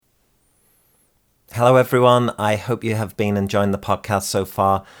Hello everyone, I hope you have been enjoying the podcast so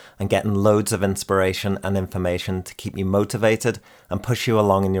far and getting loads of inspiration and information to keep you motivated and push you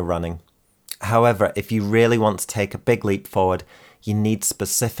along in your running. However, if you really want to take a big leap forward, you need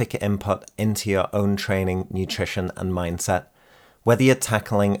specific input into your own training, nutrition and mindset. Whether you're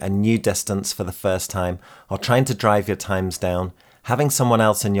tackling a new distance for the first time or trying to drive your times down, having someone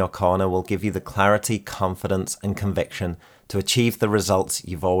else in your corner will give you the clarity, confidence and conviction to achieve the results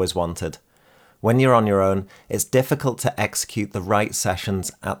you've always wanted. When you're on your own, it's difficult to execute the right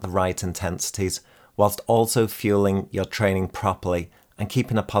sessions at the right intensities, whilst also fueling your training properly and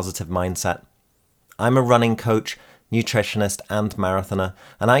keeping a positive mindset. I'm a running coach, nutritionist and marathoner,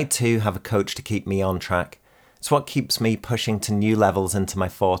 and I too have a coach to keep me on track. It's what keeps me pushing to new levels into my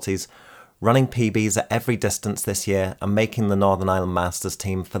 40s, running PBs at every distance this year and making the Northern Ireland Masters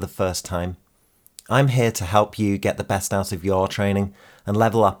team for the first time. I'm here to help you get the best out of your training and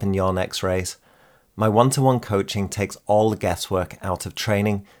level up in your next race. My one-to-one coaching takes all the guesswork out of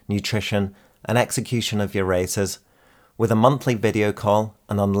training, nutrition, and execution of your races. With a monthly video call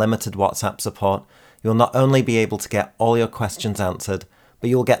and unlimited WhatsApp support, you'll not only be able to get all your questions answered, but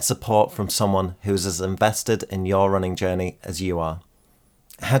you'll get support from someone who's as invested in your running journey as you are.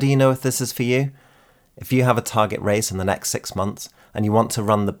 How do you know if this is for you? If you have a target race in the next 6 months and you want to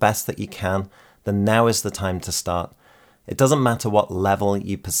run the best that you can, then now is the time to start. It doesn't matter what level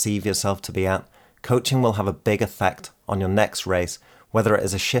you perceive yourself to be at, coaching will have a big effect on your next race, whether it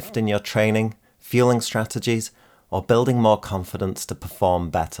is a shift in your training, fueling strategies, or building more confidence to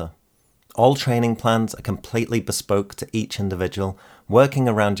perform better. All training plans are completely bespoke to each individual, working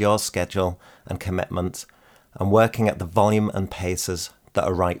around your schedule and commitments, and working at the volume and paces that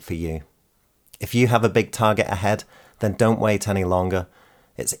are right for you. If you have a big target ahead, then don't wait any longer.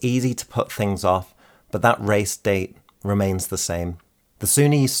 It's easy to put things off, but that race date remains the same. The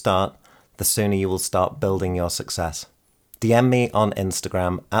sooner you start, the sooner you will start building your success. DM me on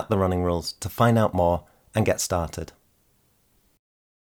Instagram @TheRunningRules to find out more and get started.